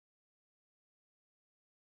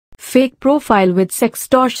Fake profile with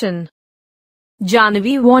sextortion.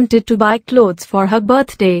 Janvi wanted to buy clothes for her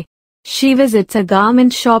birthday. She visits a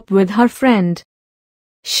garment shop with her friend.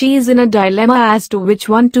 She is in a dilemma as to which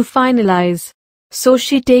one to finalize, so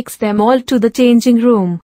she takes them all to the changing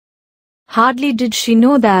room. Hardly did she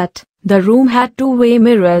know that the room had two-way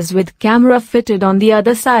mirrors with camera fitted on the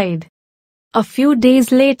other side. A few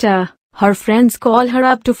days later, her friends call her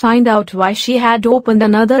up to find out why she had opened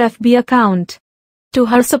another FB account. To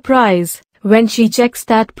her surprise, when she checks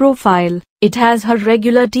that profile, it has her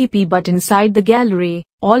regular DP but inside the gallery,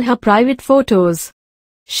 all her private photos.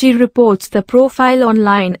 She reports the profile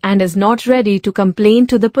online and is not ready to complain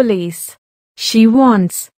to the police. She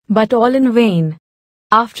wants, but all in vain.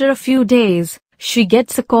 After a few days, she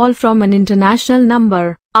gets a call from an international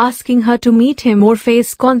number, asking her to meet him or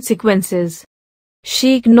face consequences.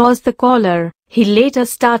 She ignores the caller. He later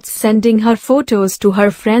starts sending her photos to her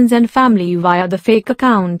friends and family via the fake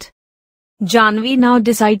account. Janvi now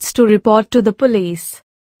decides to report to the police.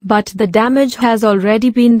 But the damage has already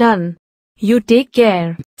been done. You take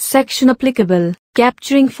care. Section applicable.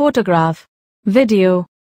 Capturing photograph. Video.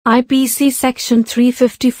 IPC Section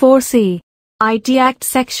 354C. IT Act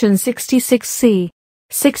Section 66C.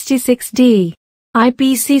 66D.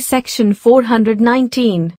 IPC Section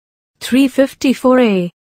 419. 354A.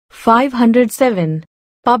 507.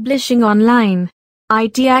 Publishing online.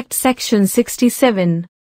 IT Act Section 67.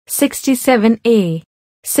 67A.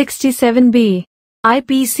 67B.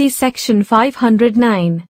 IPC Section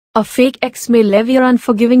 509. A fake ex may levy or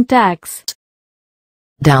unforgiving tax.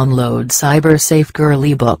 Download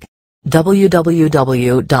CyberSafeGirl ebook.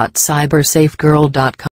 www.cybersafegirl.com